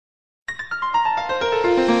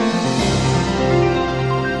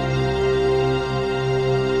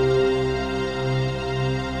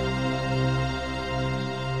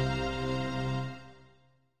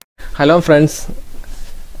Hello friends,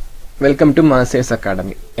 welcome to masters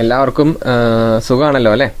academy. എല്ലാവർക്കും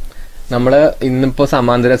സുഖമാണല്ലോ അല്ലേ? നമ്മൾ ഇന്നിപ്പോൾ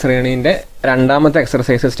സമാന്തര ശ്രേണീൻ്റെ രണ്ടാമത്തെ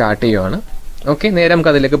എക്സർസൈസ് സ്റ്റാർട്ട് ചെയ്യുവാണ്. ഓക്കെ, നേരെ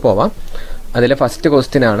നമുക്ക് അതിലേക്ക് പോവാം. അതിലെ ഫസ്റ്റ്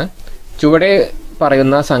ക്വസ്റ്റ്യൻ ആണ്, ചുവടെ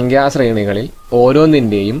പറയുന്ന സംഖ്യാശ്രേണികളിൽ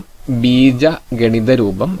ഓരോന്നിൻ്റെയും ബീജഗണിത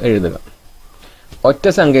രൂപം എഴുതുക. ഒറ്റ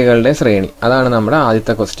സംഖ്യകളുടെ ശ്രേണി, അതാണ് നമ്മുടെ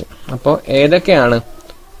ആദ്യത്തെ ക്വസ്റ്റ്യൻ. അപ്പോൾ ഏതൊക്കെയാണ്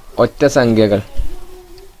ഒറ്റ സംഖ്യകൾ?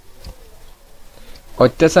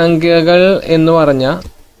 ഒറ്റ സംഖ്യകൾ എന്ന് പറഞ്ഞാൽ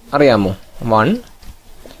അറിയാമോ? 1,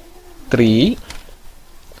 3,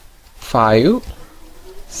 5,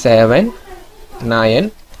 7, 9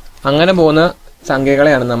 അങ്ങനെ പോകുന്ന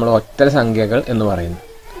സംഖ്യകളെയാണ് നമ്മൾ ഒറ്റ സംഖ്യകൾ എന്ന് പറയുന്നത്.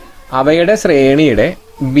 അവയുടെ ശ്രേണിയുടെ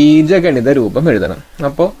ബീജഗണിത രൂപം എഴുതണം.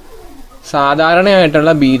 അപ്പോൾ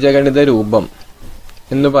സാധാരണയായിട്ടുള്ള ബീജഗണിത രൂപം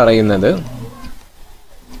എന്ന് പറയുന്നത്,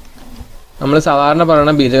 നമ്മൾ സാധാരണ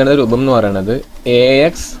പറയുന്ന ബീജഗണിത രൂപം എന്ന് പറയുന്നത്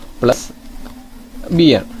AX + B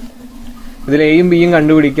ആണ്. ഇതിൽ എയും ബിയും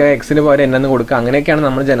കണ്ടുപിടിക്കുക, എക്സിന് പകരം എന്നു കൊടുക്കുക, അങ്ങനെയൊക്കെയാണ്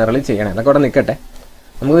നമ്മൾ ജനറലി ചെയ്യണത്. അതൊക്കെ അവിടെ നിൽക്കട്ടെ,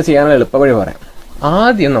 നമുക്ക് ചെയ്യാനുള്ള എളുപ്പവഴി പറയാം.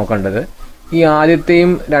 ആദ്യം നോക്കേണ്ടത് ഈ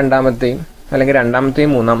ആദ്യത്തെയും രണ്ടാമത്തെയും അല്ലെങ്കിൽ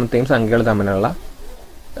രണ്ടാമത്തെയും മൂന്നാമത്തെയും സംഖ്യകൾ തമ്മിലുള്ള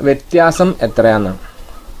വ്യത്യാസം എത്രയാണെന്നാണ്.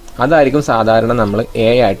 അതായിരിക്കും സാധാരണ നമ്മൾ എ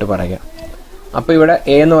ആയിട്ട് പറയുക. അപ്പോൾ ഇവിടെ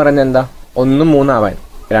എ എന്ന് പറയുന്നത് എന്താ? 1 3 ആവാൻ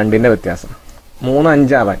 2ൻ്റെ വ്യത്യാസം, 3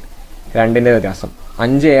 5 ആവാൻ 2ൻ്റെ വ്യത്യാസം,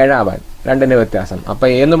 5 7 ആവാൻ 2ൻ്റെ വ്യത്യാസം. അപ്പോൾ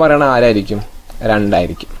എ എന്ന് പറയുന്നത് ആരായിരിക്കും? 2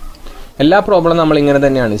 ആയിരിക്കും. എല്ലാ പ്രോബ്ലം നമ്മൾ ഇങ്ങനെ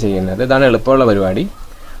തന്നെയാണ് ചെയ്യുന്നത്. ഇതാണ് എളുപ്പമുള്ള പരിപാടി.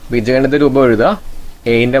 ബീജഗണിത രൂപം എഴുതുക,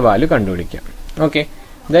 എയിൻ്റെ വാല്യൂ കണ്ടുപിടിക്കുക. ഓക്കെ,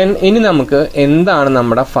 ദെൻ ഇനി നമുക്ക് എന്താണ്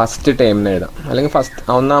നമ്മുടെ ഫസ്റ്റ് ടേം എന്ന് എഴുതാം, അല്ലെങ്കിൽ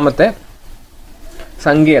ഒന്നാമത്തെ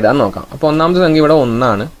സംഖ്യ ഏതാന്ന് നോക്കാം. അപ്പോൾ ഒന്നാമത്തെ സംഖ്യ ഇവിടെ 1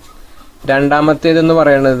 ആണ്. രണ്ടാമത്തേതെന്ന്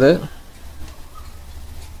പറയുന്നത്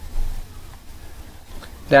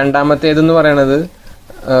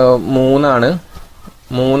 3 ആണ്.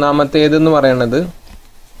 മൂന്നാമത്തേതെന്ന് പറയുന്നത്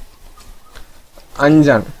 5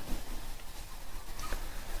 ആണ്.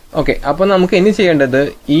 ഓക്കെ, അപ്പോൾ നമുക്ക് ഇനി ചെയ്യേണ്ടത്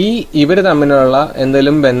ഇവർ തമ്മിലുള്ള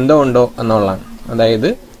എന്തെങ്കിലും ബന്ധമുണ്ടോ എന്നുള്ളതാണ്. അതായത്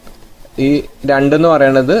ഈ 2 എന്ന്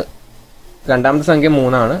പറയുന്നത് രണ്ടാമത്തെ സംഖ്യ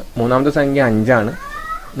 3 ആണ്, മൂന്നാമത്തെ സംഖ്യ 5 ആണ്,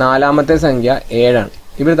 നാലാമത്തെ സംഖ്യ 7 ആണ്.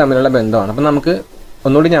 ഇവർ തമ്മിലുള്ള ബന്ധമാണ്. അപ്പം നമുക്ക്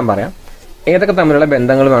ഒന്നുകൂടി ഞാൻ പറയാം, ഏതൊക്കെ തമ്മിലുള്ള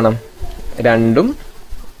ബന്ധങ്ങൾ വേണം? 2ഉം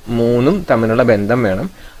 3ഉം തമ്മിലുള്ള ബന്ധം വേണം.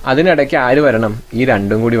 അതിനിടയ്ക്ക് ആര് വരണം? ഈ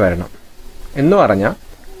 2ഉം കൂടി വരണം. എന്ന് പറഞ്ഞാൽ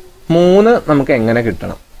 3 നമുക്ക് എങ്ങനെ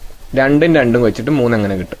കിട്ടണം? 2ഉം 2ഉം വെച്ചിട്ട് 3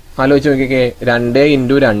 എങ്ങനെ കിട്ടും? ആലോചിച്ച് നോക്കിക്കേ. 2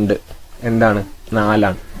 × 2 എന്താണ്? 4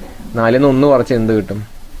 ആണ്. 4ൽ നിന്ന് 1 കുറച്ച് എന്ത് കിട്ടും?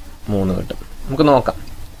 3 കിട്ടും. നമുക്ക് നോക്കാം.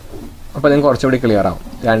 അപ്പോൾ നിങ്ങൾക്ക് കുറച്ചുകൂടി ക്ലിയർ ആവും.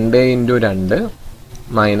 2 × 2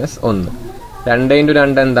 - 1. 2 ×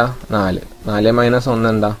 2 എന്താ? 4. 4 - 1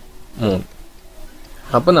 എന്താ? 3.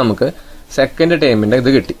 അപ്പോൾ നമുക്ക് സെക്കൻഡ് ടേമിൻ്റെ ഇത്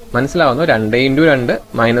കിട്ടി. മനസ്സിലാവുന്നു? 2 × 2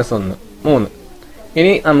 - 1 3.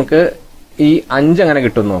 ഇനി നമുക്ക് ഈ 5 എങ്ങനെ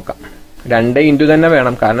കിട്ടും നോക്കാം. 2 ഇൻറ്റു തന്നെ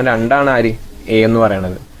വേണം, കാരണം 2 ആണ് ആര്? എ എന്ന്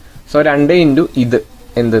പറയണത്. സോ 2 ഇൻറ്റു ഇത്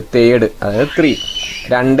എന്ത്? തേർഡ്, അതായത് 3.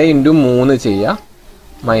 2 ഇൻറ്റു 3 ചെയ്യുക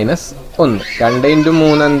 -1. 2 ഇൻറ്റു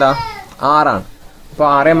 3 എന്താ? 6 ആണ്. അപ്പോൾ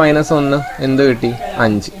 6 - 1 എന്ത് കിട്ടി?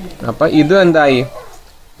 5. അപ്പോൾ ഇത് എന്തായി?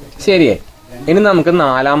 ശരിയായി. ഇനി നമുക്ക്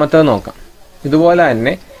നാലാമത്തേത് നോക്കാം. ഇതുപോലെ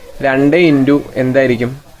തന്നെ 2 ഇൻറ്റു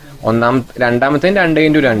എന്തായിരിക്കും? രണ്ടാമത്തേന് 2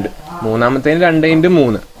 ഇൻറ്റു 2, മൂന്നാമത്തേന് 2 ഇൻറ്റു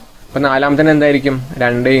 3. അപ്പോൾ നാലാമത്തേന് എന്തായിരിക്കും?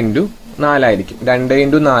 2 ഇൻറ്റു 4 ആയിരിക്കും. 2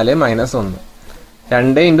 ഇൻറ്റു 4 - 1.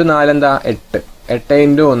 2 ഇൻറ്റു 4 എന്താ? 8. 8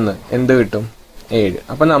 ഇൻറ്റു 1 എന്ത് കിട്ടും? 7.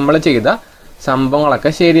 അപ്പം നമ്മൾ ചെയ്ത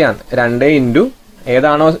സംഭവങ്ങളൊക്കെ ശരിയാണ്. 2 ഇൻറ്റു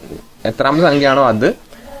ഏതാണോ, എത്രാമത്തെ സംഖ്യയാണോ അത്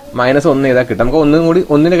 -1 ചെയ്താൽ കിട്ടും. നമുക്ക് ഒന്നും കൂടി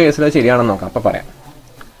ഒന്നിൻ്റെ കേസിൽ ശരിയാണെന്ന് നോക്കാം. അപ്പോൾ പറയാം.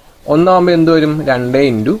 1 ആകുമ്പോൾ എന്ത് വരും? 2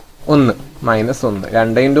 ഇൻറ്റു 1 - 1.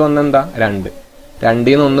 2 ഇൻറ്റു 1 എന്താ? 2.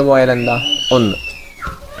 2ൽ നിന്ന് 1 പോയാൽ എന്താ? 1.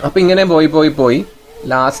 അപ്പം ഇങ്ങനെ പോയി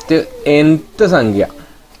ലാസ്റ്റ് nth സംഖ്യ,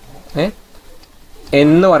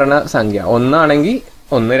 എന്ന് പറയുന്ന സംഖ്യ 1 ആണെങ്കിൽ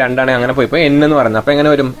 1, 2 ആണെങ്കിൽ അങ്ങനെ പോയി n എന്ന് പറയുന്നത്. അപ്പം എങ്ങനെ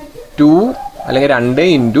വരും? 2 അല്ലെങ്കിൽ 2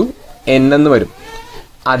 ഇൻറ്റു n എന്ന് വരും.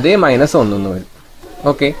 അതേ -1 എന്ന് വരും.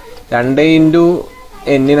 ഓക്കെ, 2 ഇൻറ്റു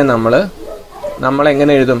എന്നിനെ നമ്മൾ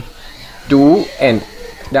എങ്ങനെ എഴുതും? 2n,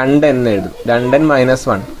 2n എഴുതും. 2n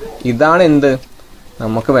 - 1. ഇതാണ് എന്ത്?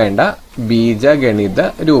 നമുക്ക് വേണ്ട ബീജഗണിത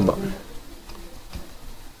രൂപം.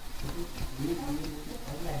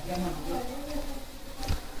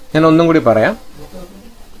 ഞാൻ ഒന്നും കൂടി പറയാം.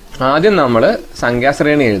 ആദ്യം നമ്മൾ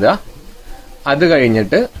സംഖ്യാശ്രേണി എഴുതുക. അത്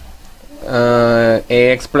കഴിഞ്ഞിട്ട്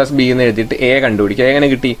AX + B എന്ന് എഴുതിയിട്ട് എ കണ്ടുപിടിക്കുക. എങ്ങനെ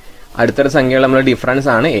കിട്ടി? അടുത്തൊരു സംഖ്യകൾ നമ്മൾ ഡിഫറൻസ്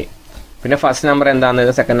ആണ് എ. പിന്നെ ഫസ്റ്റ് നമ്പർ എന്താണെന്ന്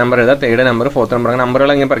എഴുതുക, സെക്കൻഡ് നമ്പർ എഴുതുക, തേർഡ് നമ്പർ, ഫോർത്ത് നമ്പർ, അങ്ങനെ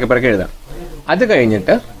നമ്പറുകൾ ഇങ്ങനെ പിറക്കി എഴുതുക. അത്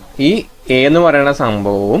കഴിഞ്ഞിട്ട് ഈ എ എന്ന് പറയുന്ന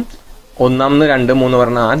സംഭവവും 1, 2, 3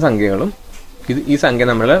 പറഞ്ഞ ആ സംഖ്യകളും ഈ സംഖ്യ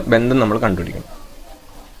നമ്മൾ ബന്ധം നമ്മൾ കണ്ടുപിടിക്കണം.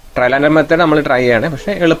 ട്രയൽ ആൻഡ് മെത്തേഡ് നമ്മൾ ട്രൈ ചെയ്യണേ,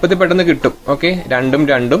 പക്ഷേ എളുപ്പത്തിൽ പെട്ടെന്ന് കിട്ടും. ഓക്കെ, 2ഉം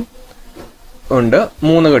 2ഉം ഉണ്ട്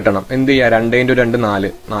 3 കിട്ടണം. എന്ത് ചെയ്യുക? 2 × 2 4,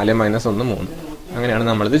 4 - 1 3. അങ്ങനെയാണ്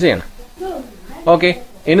നമ്മളിത് ചെയ്യണം. ഓക്കെ,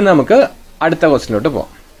 ഇനി നമുക്ക് അടുത്ത ക്വസ്റ്റിലോട്ട്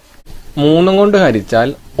പോവാം. 3 കൊണ്ട് ഹരിച്ചാൽ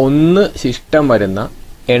 1 ശിഷ്ടം വരുന്ന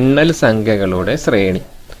എണ്ണൽ സംഖ്യകളുടെ ശ്രേണി.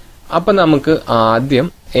 അപ്പം നമുക്ക് ആദ്യം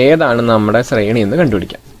ഏതാണ് നമ്മുടെ ശ്രേണി എന്ന്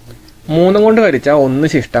കണ്ടുപിടിക്കാം. 3 കൊണ്ട് ഹരിച്ചാൽ 1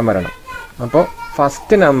 ശിഷ്ടം വരണം. അപ്പോൾ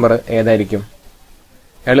ഫസ്റ്റ് നമ്പർ ഏതായിരിക്കും?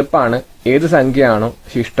 എളുപ്പമാണ്. ഏത് സംഖ്യയാണോ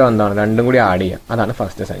ശിഷ്ടം എന്താണ് രണ്ടും കൂടി ആഡ് ചെയ്യുക, അതാണ്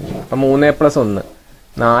ഫസ്റ്റ് സംഖ്യ. അപ്പം 3 + 1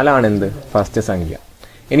 4 എന്ത് ഫസ്റ്റ് സംഖ്യ.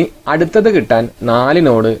 ഇനി അടുത്തത് കിട്ടാൻ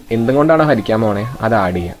 4നോട് എന്തും കൊണ്ടാണോ ഹരിക്കാൻ പോണേ അത്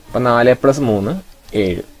ആഡ് ചെയ്യുക. അപ്പം 4 + 3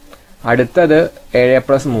 7. അടുത്തത് 7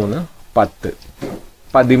 + 3 10,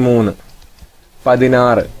 13,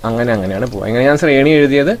 16. അങ്ങനെയാണ് പോവുക. ഇങ്ങനെ ഞാൻ ശ്രേണി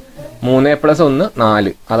എഴുതിയത് 3 + 1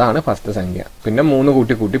 4, അതാണ് ഫസ്റ്റ് സംഖ്യ. പിന്നെ 3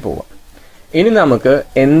 കൂട്ടി പോവുക. ഇനി നമുക്ക്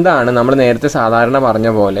എന്താണ് നമ്മൾ നേരത്തെ സാധാരണ പറഞ്ഞ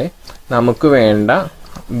പോലെ നമുക്ക് വേണ്ട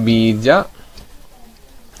ബീജ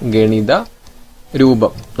ഗണിത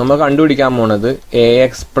രൂപം നമ്മൾ കണ്ടുപിടിക്കാൻ പോണത്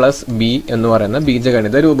AX + B എന്ന് പറയുന്ന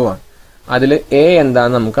ബീജഗണിത രൂപമാണ്. അതിൽ A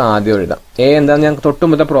എന്താണെന്ന് നമുക്ക് ആദ്യം എഴുതാം. A എന്താണെന്ന് ഞാൻ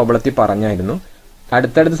തൊട്ടുമുമ്പത്തെ പ്രോബ്ലത്തിൽ പറഞ്ഞായിരുന്നു.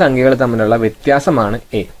 അടുത്തടുത്ത സംഖ്യകൾ തമ്മിലുള്ള വ്യത്യാസമാണ്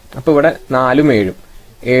A. അപ്പോൾ ഇവിടെ 4ഉം 7ഉം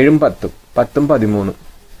 7ഉം 10ഉം 10ഉം 13ഉം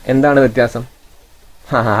എന്താണ് വ്യത്യാസം?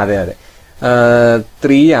 അതെ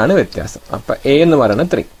 3 ആണ് വ്യത്യാസം. അപ്പം A എന്ന്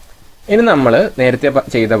പറയുന്നത് 3. ഇനി നമ്മൾ നേരത്തെ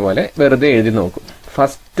ചെയ്ത പോലെ വെറുതെ എഴുതി നോക്കും.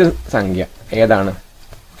 ഫസ്റ്റ് സംഖ്യ ഏതാണ്?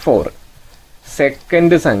 4.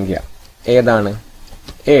 സെക്കൻഡ് സംഖ്യ ഏതാണ്?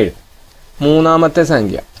 7. മൂന്നാമത്തെ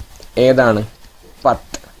സംഖ്യ ഏതാണ്?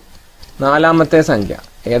 10. നാലാമത്തെ സംഖ്യ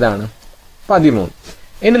ഏതാണ്? 13.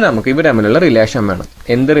 ഇനി നമുക്ക് ഇവർ തമ്മിലുള്ള റിലേഷൻ വേണം.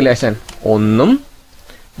 എന്ത് റിലേഷൻ? 1ഉം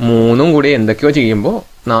 3ഉം കൂടി എന്തൊക്കെയോ ചെയ്യുമ്പോൾ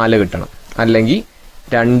 4 കിട്ടണം. അല്ലെങ്കിൽ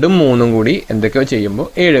 2ഉം 3ഉം കൂടി എന്തൊക്കെയോ ചെയ്യുമ്പോൾ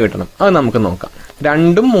 7 കിട്ടണം. അത് നമുക്ക് നോക്കാം.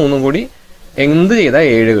 2ഉം 3ഉം കൂടി എന്ത് ചെയ്താൽ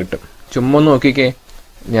 7 കിട്ടും? ചുമ്മാ നോക്കിക്കേ.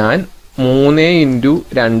 ഞാൻ 3 ×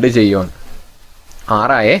 2 ചെയ്യുവാണ്,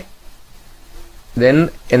 6 ദെൻ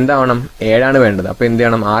എന്താവണം? 7 വേണ്ടത്. അപ്പോൾ എന്ത്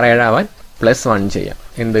ചെയ്യണം? 6 7 ആവാൻ +1 ചെയ്യാം.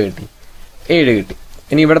 എന്ത് കിട്ടി? 7 കിട്ടി.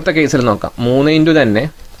 ഇനി ഇവിടുത്തെ കേസിൽ നോക്കാം. 3 × തന്നെ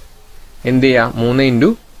എന്ത് ചെയ്യുക? 3 ×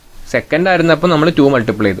 സെക്കൻഡ് ആയിരുന്നപ്പോൾ നമ്മൾ 2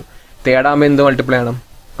 മൾട്ടിപ്ലൈ ചെയ്തു. തേർഡ് ആകുമ്പോൾ എന്ത് മൾട്ടിപ്ലൈ ചെയ്യണം?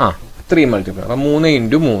 3 മൾട്ടിപ്ലൈ. അപ്പം 3 ×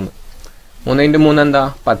 3. 3 × 3 എന്താ?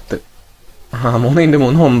 10. 3 ×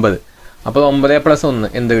 3 9. അപ്പോൾ 9 + 1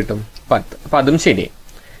 എന്ത് കിട്ടും? 10. അപ്പം അതും ശരിയായി.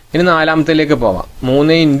 ഇനി നാലാമത്തേലേക്ക് പോവാം.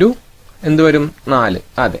 3 × എന്ത് വരും? 4.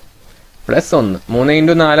 അതെ, +1.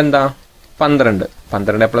 3 × 4 എന്താ? 12.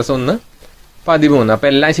 12 + 1 13. അപ്പം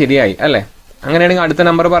എല്ലാം ശരിയായി അല്ലേ? അങ്ങനെയാണെങ്കിൽ അടുത്ത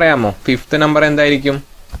നമ്പർ പറയാമോ? 5th നമ്പർ എന്തായിരിക്കും?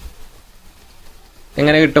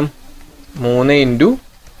 എങ്ങനെ കിട്ടും? 3 ×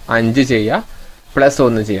 5 ചെയ്യുക,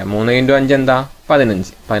 +1 ചെയ്യാം. 3 × 5 എന്താ?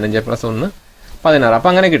 15. 15 + 1 16. അപ്പം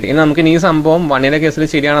അങ്ങനെ കിട്ടി. ഇനി നമുക്ക് ഈ സംഭവം 1ന്റെ കേസിൽ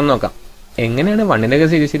ശരിയാണെന്ന് നോക്കാം. എങ്ങനെയാണ് 1ന്റെ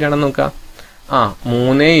കേസിൽ ശരിയാണെന്ന് നോക്കാം?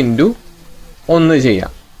 3 × 1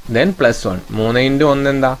 ചെയ്യാം, ദെൻ +1. 3 × 1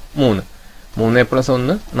 എന്താ? 3. 3 +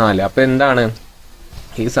 1 4. അപ്പം എന്താണ്?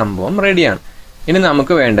 ഈ സംഭവം റെഡിയാണ്. ഇനി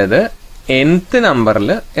നമുക്ക് വേണ്ടത് nth നമ്പറിൽ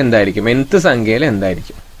എന്തായിരിക്കും? nth സംഖ്യയിൽ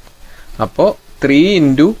എന്തായിരിക്കും? അപ്പോൾ 3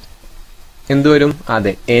 × എന്ത് വരും?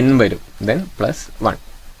 അതെ, n വരും. ദെൻ +1.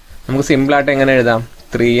 നമുക്ക് സിമ്പിളായിട്ട് എങ്ങനെ എഴുതാം?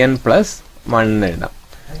 3n + 1 എഴുതാം.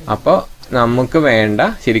 അപ്പോൾ നമുക്ക് വേണ്ട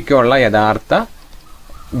ശരിക്കുമുള്ള യഥാർത്ഥ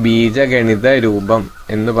ബീജഗണിത രൂപം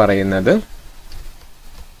എന്ന് പറയുന്നത്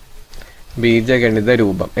ബീജഗണിത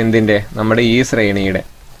രൂപം എന്തിൻ്റെ? നമ്മുടെ ഈ ശ്രേണിയുടെ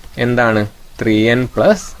എന്താണ്? 3n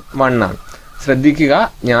 + 1 ആണ്. ശ്രദ്ധിക്കുക,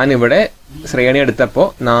 ഞാനിവിടെ ശ്രേണി എടുത്തപ്പോൾ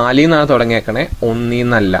 4 നിന്നാണ് തുടങ്ങിയേക്കണേ, 1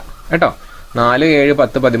 നിന്നല്ല കേട്ടോ. 4 7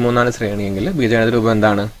 10 13 ശ്രേണിയെങ്കിൽ ബീജഗണിത രൂപം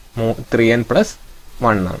എന്താണ്? 3n +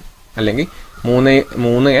 1 ആണ്. അല്ലെങ്കിൽ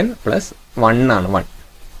 3n + 1 ആണ് 1.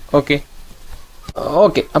 ഓക്കെ.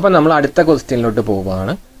 അപ്പം നമ്മൾ അടുത്ത ക്വസ്റ്റ്യനിലോട്ട്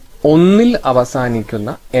പോവുകയാണ്. 1ൽ അവസാനിക്കുന്ന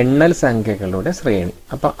എണ്ണൽ സംഖ്യകളുടെ ശ്രേണി.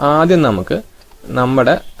 അപ്പം ആദ്യം നമുക്ക്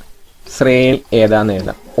നമ്മുടെ ശ്രേണി ഏതാന്ന്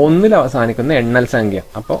എഴുതാം. 1ൽ അവസാനിക്കുന്ന എണ്ണൽ സംഖ്യ.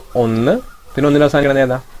 അപ്പോൾ 1, പിന്നെ 1ൽ അവസാനിക്കുന്നത്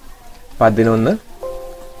ഏതാ? 11,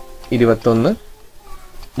 21,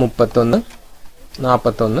 31,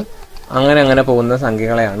 41. അങ്ങനെ പോകുന്ന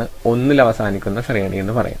സംഖ്യകളെയാണ് 1ൽ അവസാനിക്കുന്ന ശ്രേണി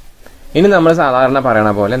എന്ന് പറയാം. ഇനി നമ്മൾ സാധാരണ പറയണ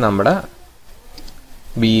പോലെ നമ്മുടെ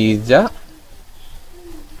ബീജഗണിത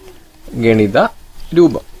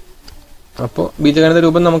രൂപം. അപ്പോൾ ബീജഗണിത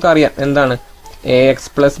രൂപം നമുക്കറിയാം എന്താണ്? AX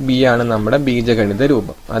 + B ആണ് നമ്മുടെ ബീജഗണിത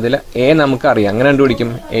രൂപം. അതിൽ A നമുക്കറിയാം. അങ്ങനെ കണ്ടുപിടിക്കും?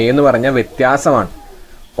 A എന്ന് പറഞ്ഞാൽ വ്യത്യാസമാണ്.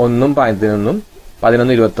 1ഉം 11ഉം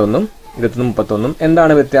 11 21ഉം 21 31ഉം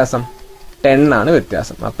എന്താണ് വ്യത്യാസം? 10 ആണ്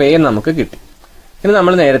വ്യത്യാസം. അപ്പോൾ A നമുക്ക് കിട്ടി. ഇനി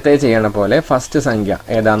നമ്മൾ നേരത്തെ ചെയ്യണ പോലെ ഫസ്റ്റ് സംഖ്യ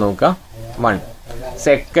ഏതാ നോക്കുക? 1.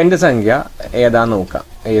 സെക്കൻഡ് സംഖ്യ ഏതാ നോക്കുക?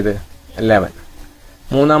 ഏത്? 11.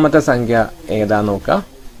 മൂന്നാമത്തെ സംഖ്യ ഏതാ നോക്കുക?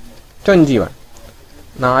 21.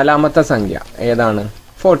 നാലാമത്തെ സംഖ്യ ഏതാണ്?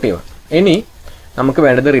 41. ഇനി നമുക്ക്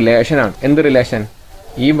വേണ്ടത് റിലേഷനാണ്. എന്ത് റിലേഷൻ?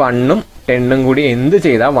 ഈ 1ഉം 10ഉം കൂടി എന്ത്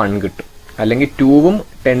ചെയ്താൽ 1 കിട്ടും, അല്ലെങ്കിൽ 2ഉം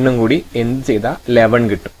 10ഉം കൂടി എന്ത് ചെയ്താൽ 11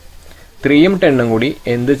 കിട്ടും, 3ഉം 10ഉം കൂടി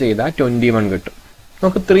എന്ത് ചെയ്താൽ 21 കിട്ടും.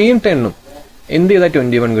 നമുക്ക് 3ഉം 10ഉം എന്ത് ചെയ്താൽ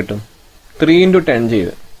 21 കിട്ടും? 3 × 10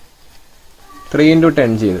 ചെയ്ത് 3 ×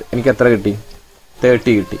 10 ചെയ്ത് എനിക്ക് എത്ര കിട്ടി?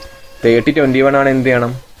 30 കിട്ടി. 30 21 ആണ്, എന്ത്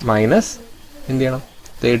ചെയ്യണം? മൈനസ് എന്ത് ചെയ്യണം?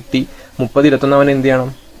 30 30 21 എന്ത് ചെയ്യണം?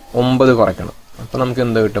 9 കുറയ്ക്കണം. അപ്പോൾ നമുക്ക്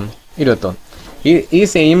എന്ത് കിട്ടും? 21. ഈ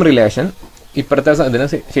സെയിം റിലേഷൻ ഇപ്പുറത്തെ ഇതിന്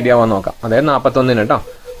ശരിയാവാൻ നോക്കാം. അതായത് 41 കേട്ടോ.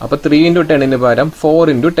 അപ്പോൾ 3 × 10 പകരം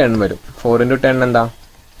 4 × 10 വരും. 4 × 10 എന്താ?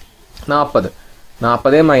 40.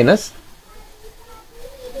 40 മൈനസ്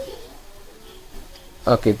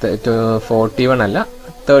 41 അല്ല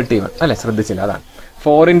 31 അല്ലെ, ശ്രദ്ധിച്ചില്ല, അതാണ്.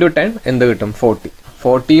 4 × 10 എന്ത് കിട്ടും? 40.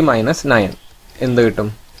 40 മൈനസ് 9 എന്ത് കിട്ടും?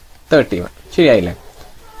 31. ശരിയായില്ലേ?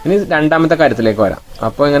 ഇനി രണ്ടാമത്തെ കാര്യത്തിലേക്ക് വരാം.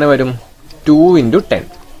 അപ്പോൾ എങ്ങനെ വരും? 2 × 10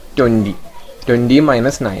 20. 20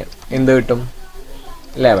 മൈനസ് 9 എന്ത് കിട്ടും?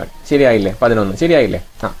 11. ശരിയായില്ലേ? 11. ശരിയായില്ലേ?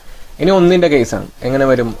 ഇനി 1ന്റെ കേസാണ്. എങ്ങനെ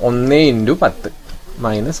വരും? 1 × 10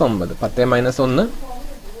 മൈനസ് 9. 10 minus 1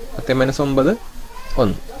 10 minus 9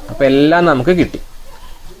 1. അപ്പോൾ എല്ലാം നമുക്ക് കിട്ടി.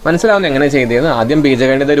 മനസ്സിലാവുന്ന എങ്ങനെ ചെയ്തതെന്ന്? ആദ്യം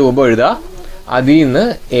ബീജഗണിത രൂപം എഴുതുക, അതിൽ നിന്ന്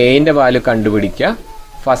എന്റെ വാല്യൂ കണ്ടുപിടിക്കുക,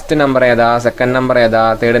 ഫസ്റ്റ് നമ്പർ ഏതാ, സെക്കൻഡ് നമ്പർ ഏതാ,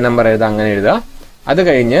 തേർഡ് നമ്പർ ഏതാ, അങ്ങനെ എഴുതുക. അത്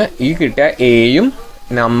കഴിഞ്ഞ് ഈ കിട്ടിയ എയും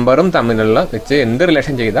നമ്പറും തമ്മിലുള്ള വെച്ച് എന്ത്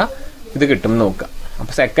റിലേഷൻ ചെയ്താൽ ഇത് കിട്ടും നോക്കുക.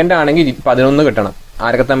 അപ്പോൾ സെക്കൻഡ് ആണെങ്കിൽ 11 കിട്ടണം.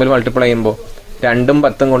 ആരൊക്കെ തമ്മിൽ മൾട്ടിപ്ലൈ ചെയ്യുമ്പോൾ 2ഉം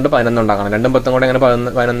 10ഉം കൊണ്ട് 11 ഉണ്ടാക്കണം. 2ഉം 10ഉം കൊണ്ട് എങ്ങനെ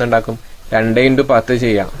 11 ഉണ്ടാക്കും? 2 × 10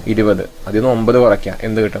 ചെയ്യാം 20. അതിൽ നിന്ന് 9 കുറയ്ക്കുക,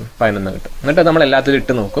 എന്ത് കിട്ടും? 11 കിട്ടും. എന്നിട്ട് നമ്മൾ എല്ലാത്തിലും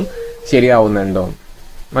ഇട്ട് നോക്കും ശരിയാവുന്നുണ്ടോ.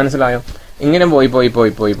 മനസ്സിലായോ? ഇങ്ങനെ പോയി പോയി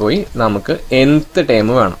പോയി പോയി പോയി നമുക്ക് nth ടേം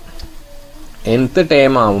വേണം. nth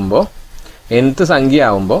ടേം ആവുമ്പോൾ, nth സംഖ്യ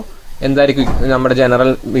ആവുമ്പോൾ എന്തായിരിക്കും നമ്മുടെ ജനറൽ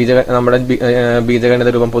നമ്മുടെ ബീജഗണിത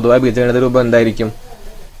രൂപം? പൊതുവായ ബീജഗണിത രൂപം എന്തായിരിക്കും?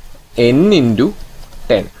 n ×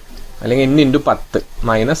 10 അല്ലെങ്കിൽ n × 10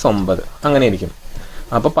 മൈനസ് 9 അങ്ങനെ ഇരിക്കും.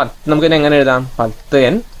 അപ്പോൾ നമുക്കിത് എങ്ങനെ എഴുതാം?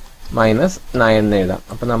 10n മൈനസ് 9 എന്ന് എഴുതാം.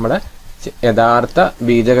 അപ്പോൾ നമ്മുടെ യഥാർത്ഥ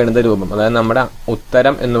ബീജഗണിത രൂപം, അതായത് നമ്മുടെ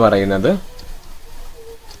ഉത്തരം എന്ന് പറയുന്നത്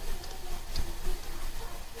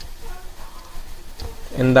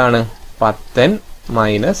എന്താണ്? 10n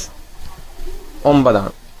മൈനസ് 9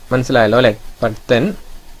 ആണ്. മനസ്സിലായല്ലോ അല്ലേ? 10n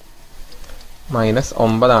മൈനസ്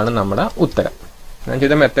 9 ആണ് നമ്മുടെ ഉത്തരം. ഞാൻ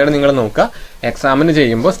ചെയ്ത മെത്തേഡ് നിങ്ങൾ നോക്കുക. എക്സാമിന്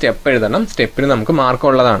ചെയ്യുമ്പോൾ സ്റ്റെപ്പ് എഴുതണം. സ്റ്റെപ്പിന് നമുക്ക് മാർക്ക്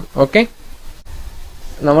ഉള്ളതാണ്. ഓക്കെ,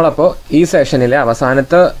 നമ്മളപ്പോൾ ഈ സെഷനിലെ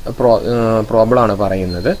അവസാനത്തെ പ്രോബ്ലമാണ്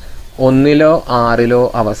പറയുന്നത് 1ലോ 6ലോ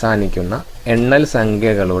അവസാനിക്കുന്ന എണ്ണൽ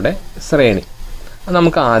സംഖ്യകളുടെ ശ്രേണി.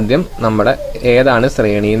 നമുക്ക് ആദ്യം നമ്മുടെ ഏതാണ്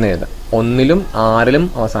ശ്രേണി എന്ന് എഴുതാം. 1ലും 6ലും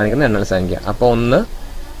അവസാനിക്കുന്ന എണ്ണൽ സംഖ്യ. അപ്പോൾ 1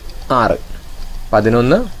 6,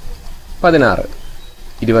 11 16,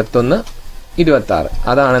 21 26,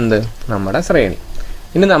 അതാണെന്ത്? നമ്മുടെ ശ്രേണി.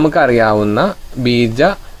 ഇനി നമുക്കറിയാവുന്ന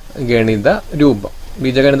ബീജഗണിത രൂപം.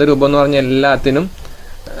 ബീജഗണിത രൂപം എന്ന് പറഞ്ഞാൽ എല്ലാത്തിനും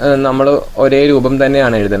നമ്മൾ ഒരേ രൂപം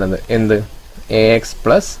തന്നെയാണ് എഴുതുന്നത്. എന്ത്? ax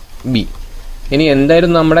 + b. ഇനി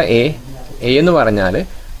എന്തായിരുന്നു നമ്മുടെ a എന്ന് പറഞ്ഞാൽ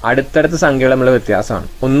അടുത്തടുത്ത സംഖ്യകൾ തമ്മിലുള്ള വ്യത്യാസമാണ്.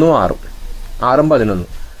 1ഉം 6ഉം, 6ഉം 11,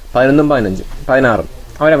 11ഉം 15, 16ഉം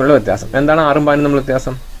അവർ തമ്മിലുള്ള വ്യത്യാസം. എന്താണ് 6ഉം 15 തമ്മിലുള്ള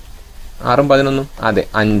വ്യത്യാസം? 6ഉം 11ഉം അതെ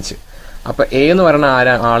 5. അപ്പോൾ a എന്ന് പറയുന്ന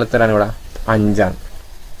ആളത്തരാണ് ഇവിടെ 5ആണ്.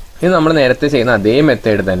 ഇനി നമ്മൾ നേരത്തെ ചെയ്യുന്ന അതേ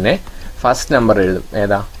മെത്തേഡ് തന്നെ ഫസ്റ്റ് നമ്പർ എഴുതും.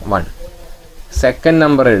 ഏതാ? 1. സെക്കൻഡ്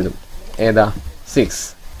നമ്പർ എഴുതും. ഏതാ? 6.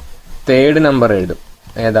 തേർഡ് നമ്പർ എഴുതും.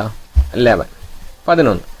 ഏതാ? 11,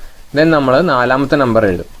 11. ദെൻ നമ്മൾ നാലാമത്തെ നമ്പർ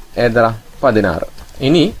എഴുതും. ഏതാ? 16.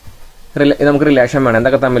 ഇനി നമുക്ക് റിലേഷൻ വേണം.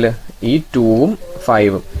 എന്തൊക്കെ തമ്മിൽ? ഈ 2ഉം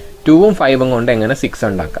 5ഉം. 2ഉം 5ഉം കൊണ്ട് എങ്ങനെ 6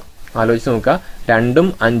 ഉണ്ടാക്കാം? ആലോചിച്ച് നോക്കുക. 2ഉം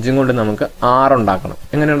 5ഉം കൊണ്ട് നമുക്ക് 6 ഉണ്ടാക്കണം.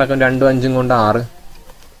 എങ്ങനെ ഉണ്ടാക്കും? 2ഉം 5ഉം കൊണ്ട് 6.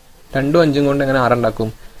 2ഉം 5ഉം കൊണ്ട് എങ്ങനെ 6 ഉണ്ടാക്കും?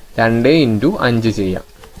 2 × 5 ചെയ്യാം.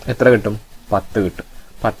 എത്ര കിട്ടും? 10 കിട്ടും.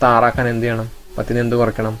 10 6 എന്ത് ചെയ്യണം? 10ന് എന്ത്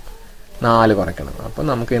കുറയ്ക്കണം? 4 കുറയ്ക്കണം. അപ്പോൾ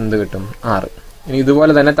നമുക്ക് എന്ത് കിട്ടും? 6. ഇനി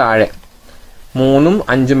ഇതുപോലെ തന്നെ താഴെ 3ഉം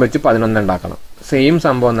 5ഉം വെച്ച് 11 ഉണ്ടാക്കണം. സെയിം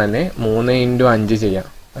സംഭവം തന്നെ 3 × 5 ചെയ്യാം.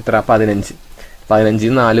 എത്ര? 15.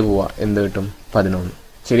 15 4 പോവാ, എന്ത് കിട്ടും? 11.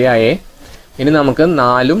 ശരിയായേ? ഇനി നമുക്ക്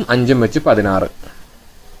 4ഉം 5ഉം വെച്ച് 16.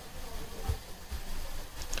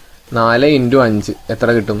 4 × 5 എത്ര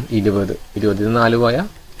കിട്ടും? 20. 20 4 പോയാൽ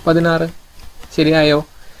 16. ശരിയായോ?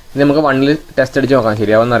 ഇനി നമുക്ക് 1ൽ ടെസ്റ്റ് അടിച്ച് നോക്കാം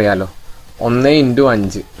ശരിയാവുമെന്ന് അറിയാമല്ലോ. 1 ×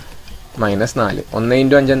 5 മൈനസ് 4. 1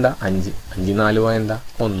 × 5 എന്താ? 5. 5 4 പോയാൽ എന്താ?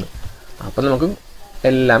 1. അപ്പം നമുക്ക്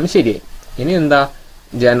എല്ലാം ശരിയായി. ഇനി എന്താ?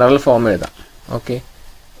 ജനറൽ ഫോം എഴുതാം. ഓക്കെ,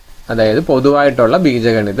 അതായത് പൊതുവായിട്ടുള്ള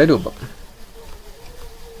ബീജഗണിത രൂപം.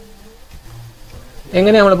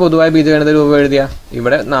 എങ്ങനെ നമ്മൾ പൊതുവായ ബീജഗണിത രൂപം എഴുതിയ?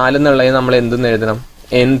 ഇവിടെ 4 എന്നുള്ളത് നമ്മൾ എന്തെന്ന് എഴുതണം?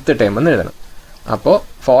 nth ടേം എന്ന് എഴുതണം. അപ്പോൾ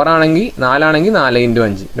 4 ആണെങ്കിൽ 4 ആണെങ്കിൽ 4 ×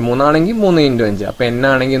 5, 3 ആണെങ്കിൽ 3 × 5. അപ്പോൾ n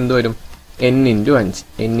ആണെങ്കിൽ എന്ത് വരും? n into 5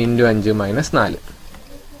 n into 5 minus 4.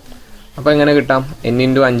 അപ്പോൾ എങ്ങനെ കിട്ടാം? n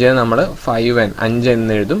ഇൻറ്റു 5 നമ്മൾ 5n 5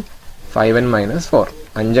 എന്ന് എഴുതും. 5n മൈനസ് 4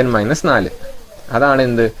 5n മൈനസ് 4 അതാണ്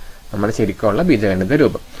എന്ത് നമ്മുടെ ശരിക്കുള്ള ബീജഗണിത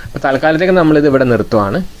രൂപം. അപ്പോൾ തൽക്കാലത്തേക്ക് നമ്മളിത് ഇവിടെ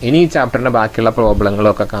നിർത്തുവാണ്. ഇനി ഈ ചാപ്റ്ററിൻ്റെ ബാക്കിയുള്ള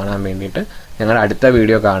പ്രോബ്ലങ്ങളൊക്കെ കാണാൻ വേണ്ടിയിട്ട് ഞങ്ങളുടെ അടുത്ത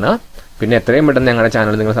വീഡിയോ കാണുക. പിന്നെ എത്രയും പെട്ടെന്ന് ഞങ്ങളുടെ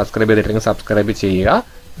ചാനൽ നിങ്ങൾ സബ്സ്ക്രൈബ് ചെയ്തിട്ടുണ്ടെങ്കിൽ സബ്സ്ക്രൈബ് ചെയ്യുക.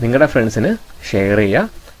 നിങ്ങളുടെ ഫ്രണ്ട്സിന് ഷെയർ ചെയ്യുക.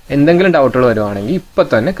 എന്തെങ്കിലും ഡൗട്ടുകൾ വരുവാണെങ്കിൽ ഇപ്പോൾ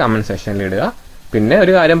തന്നെ കമൻറ്റ് സെക്ഷനിൽ ഇടുക. പിന്നെ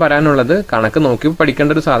ഒരു കാര്യം പറയാനുള്ളത്, കണക്ക് നോക്കി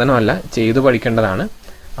പഠിക്കേണ്ട ഒരു സാധനമല്ല, ചെയ്തു പഠിക്കേണ്ടതാണ്.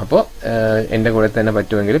 അപ്പോൾ എൻ്റെ കൂടെ തന്നെ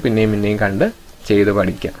പറ്റുമെങ്കിൽ പിന്നെയും കണ്ട് ചെയ്തു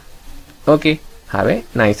പഠിക്കുക. Okay, have A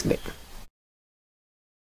nice day.